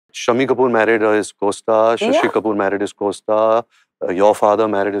Shami Kapoor married his co-star. Shashi Kapoor married his co-star. Your father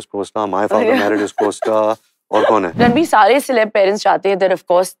married his co-star. My father married his co-star. और कौन है? Ranbir, सारे celeb parents चाहते हैं that of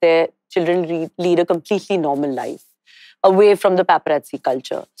course their children lead a completely normal life, away from the paparazzi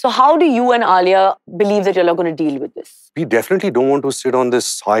culture. So how do you and Alia believe that you're not going to deal with this? We definitely don't want to sit on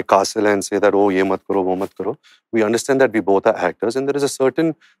this high castle and say that, oh, ye mat karo, wo mat karo. We understand that we both are actors, and there is a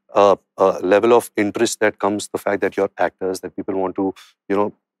certain level of interest that comes the fact that you're actors, that people want to,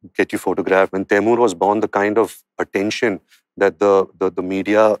 get you photographed. When Taimur was born, the kind of attention that the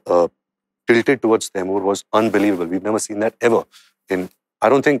media tilted towards Taimur was unbelievable. We've never seen that ever. I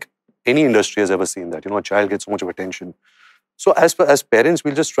don't think any industry has ever seen that. A child gets so much of attention. So as parents,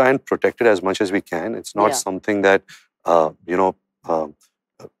 we'll just try and protect it as much as we can. It's not something that,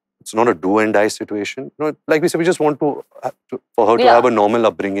 it's not a do and die situation. Like we said, we just want for her to have a normal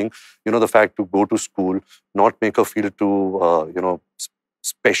upbringing. The fact to go to school, not make her feel too,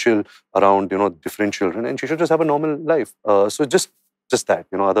 special around, different children, and she should just have a normal life. So just that,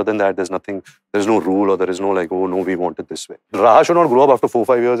 other than that, there's no rule, or there is no like, oh no, we want it this way. Raha should not grow up after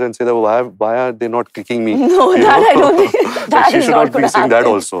 4-5 years and say that, why are they not kicking me? No, that I don't think that is not going to happen. That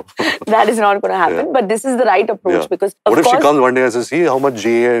also. That is not going to happen, but this is the right approach because what if she comes one day and says, see how much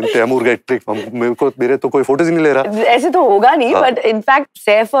Jay and Taimur get tricked? मेरे तो कोई photos ही नहीं ले रहा. ऐसे तो होगा नहीं, but in fact,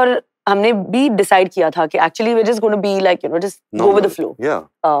 Saif और हमने भी decide किया था कि actually we're just going to be like, just go with the flow. Yeah.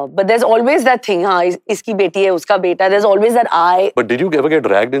 But there's always that thing, इसकी बेटी है, उसका बेटा. There's always that I. But did you ever get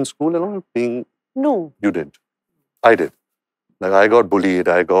dragged in school and all? No. You didn't. I did. Like I got bullied.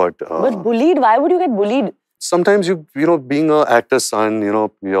 But bullied? Why would you get bullied? Sometimes being an actor's son,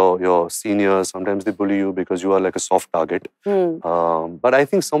 your seniors, sometimes they bully you because you are like a soft target. But I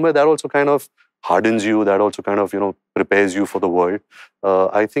think somewhere that also kind of hardens you, that also kind of, prepares you for the world.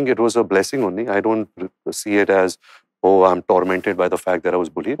 I think it was a blessing only. I don't see it as, oh, I'm tormented by the fact that I was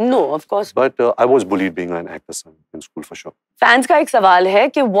bullied. No, of course. But I was bullied being an actor's son in school for sure. Fans का एक सवाल है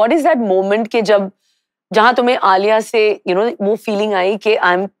कि what is that moment कि जहाँ तुम्हें आलिया से, वो feeling आई कि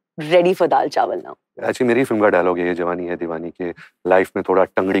I'm ready for दाल चावल now? Actually, मेरी फिल्म का डायलॉग है, ये जवानी है दीवानी के लाइफ में थोड़ा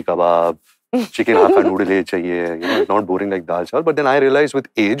टंगड़ी कबाब, चिकन हाका नूडल चाहिए, not boring like दाल चावल. But then I realized with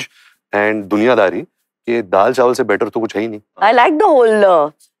age and दुनियादारी कि दाल चावल से better तो कुछ है ही नहीं. I like the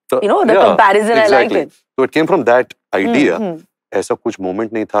whole, the comparison. Exactly. I like it. So it came from that idea. ऐसा कुछ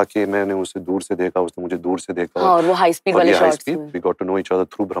मोमेंट नहीं था कि मैंने उसे दूर से देखा, उसने मुझे दूर से देखा. और वो high speed वाले shots. We got to know each other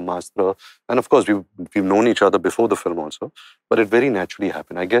through Brahmastra, and of course we've known each other before the film also. But it very naturally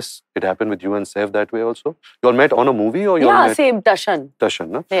happened. I guess it happened with you and Saif that way also. You all met on a movie, or you all met? Yeah, same Tashan. Tashan,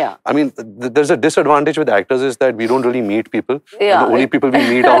 no? Yeah. I mean, there's a disadvantage with actors is that we don't really meet people. Yeah. The only people we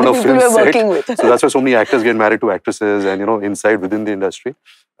meet are on a film set. So that's why so many actors get married to actresses, and inside within the industry.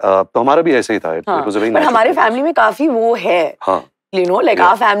 तो हमारा भी ऐसे ही था. It was a very natural. But हमारे family में काफी वो है. हाँ.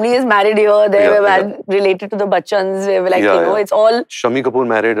 Our family is married here, they were related to the Bachchans, we were like, it's all... Shami Kapoor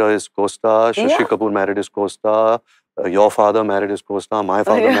married his co-star, Shashi Kapoor married his co-star, your father married his co-star, my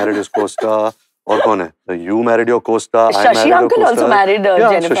father married his co-star, और कौन है? You married your co-star, I married your co-star. Shashi uncle also married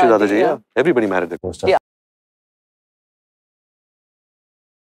Jennifer. Shashi Dadaji, everybody married their co-star.